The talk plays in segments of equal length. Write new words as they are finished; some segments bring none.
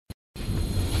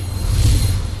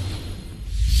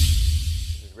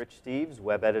Rich Steeves,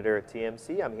 web editor at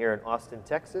TMC. I'm here in Austin,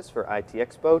 Texas for IT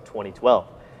Expo 2012.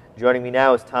 Joining me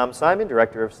now is Tom Simon,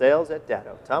 Director of Sales at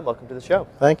Datto. Tom, welcome to the show.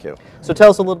 Thank you. So tell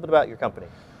us a little bit about your company.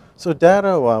 So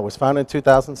Datto was founded in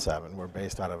 2007. We're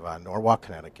based out of Norwalk,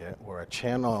 Connecticut. We're a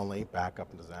channel-only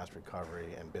backup and disaster recovery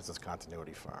and business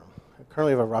continuity firm. We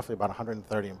currently have roughly about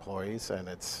 130 employees, and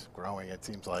it's growing, it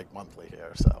seems like, monthly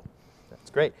here. So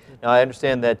that's great. Now, I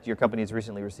understand that your company has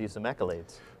recently received some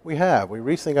accolades. We have. We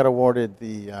recently got awarded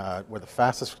we're the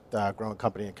fastest growing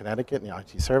company in Connecticut in the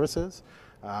IT services.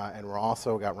 And we're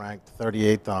also got ranked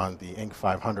 38th on the Inc.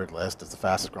 500 list as the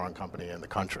fastest growing company in the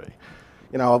country.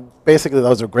 You know, basically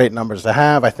those are great numbers to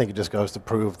have. I think it just goes to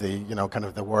prove the, kind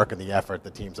of the work and the effort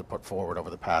the teams have put forward over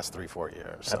the past 3-4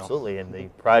 years. So. Absolutely, and the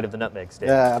pride of the Nutmeg State.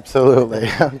 Yeah, absolutely.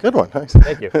 Good one, thanks.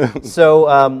 Thank you.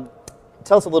 So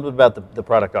tell us a little bit about the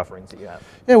product offerings that you have.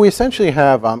 Yeah, we essentially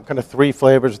have kind of three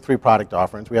flavors, three product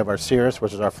offerings. We have our Cirrus,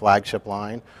 which is our flagship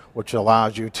line, which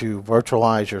allows you to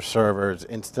virtualize your servers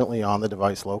instantly on the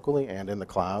device locally and in the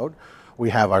cloud.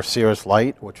 We have our Cirrus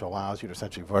Lite, which allows you to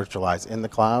essentially virtualize in the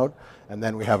cloud. And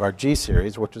then we have our G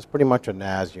Series, which is pretty much a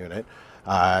NAS unit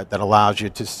that allows you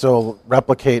to still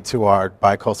replicate to our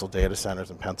bicoastal data centers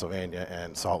in Pennsylvania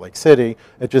and Salt Lake City.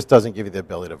 It just doesn't give you the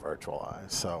ability to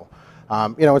virtualize. So,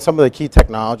 and some of the key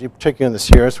technology, particularly in the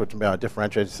Cirrus, which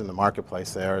differentiates us in the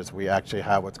marketplace there, is we actually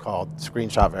have what's called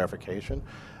screenshot verification.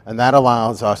 And that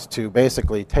allows us to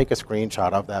basically take a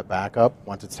screenshot of that backup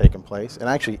once it's taken place and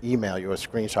actually email you a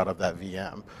screenshot of that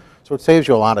VM. So it saves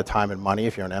you a lot of time and money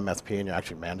if you're an MSP and you're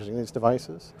actually managing these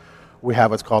devices. We have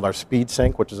what's called our Speed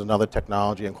Sync, which is another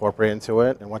technology incorporated into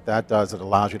it. And what that does, it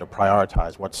allows you to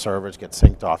prioritize what servers get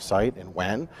synced off-site and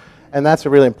when. And that's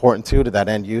really important, too, to that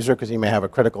end user, because he may have a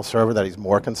critical server that he's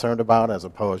more concerned about as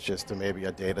opposed just to maybe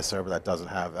a data server that doesn't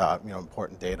have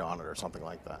important data on it or something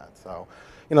like that. So,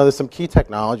 there's some key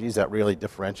technologies that really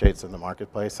differentiates in the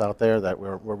marketplace out there that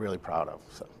we're really proud of.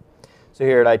 So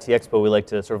here at IT Expo, we like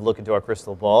to sort of look into our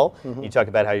crystal ball. You talk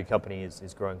about how your company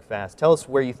is growing fast. Tell us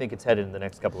where you think it's headed in the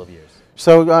next couple of years.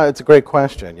 So it's a great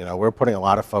question. We're putting a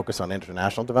lot of focus on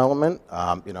international development.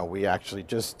 We actually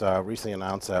just recently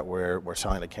announced that we're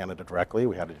selling to Canada directly.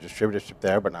 We had a distributorship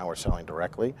there, but now we're selling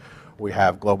directly. We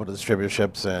have global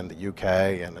distributorships in the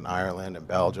UK and in Ireland and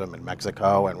Belgium and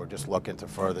Mexico, and we're just looking to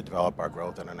further develop our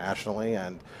growth internationally.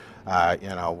 And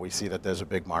we see that there's a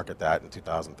big market that in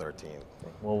 2013.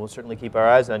 Well, we'll certainly keep our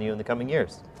eyes on you in the coming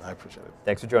years. I appreciate it.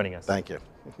 Thanks for joining us. Thank you.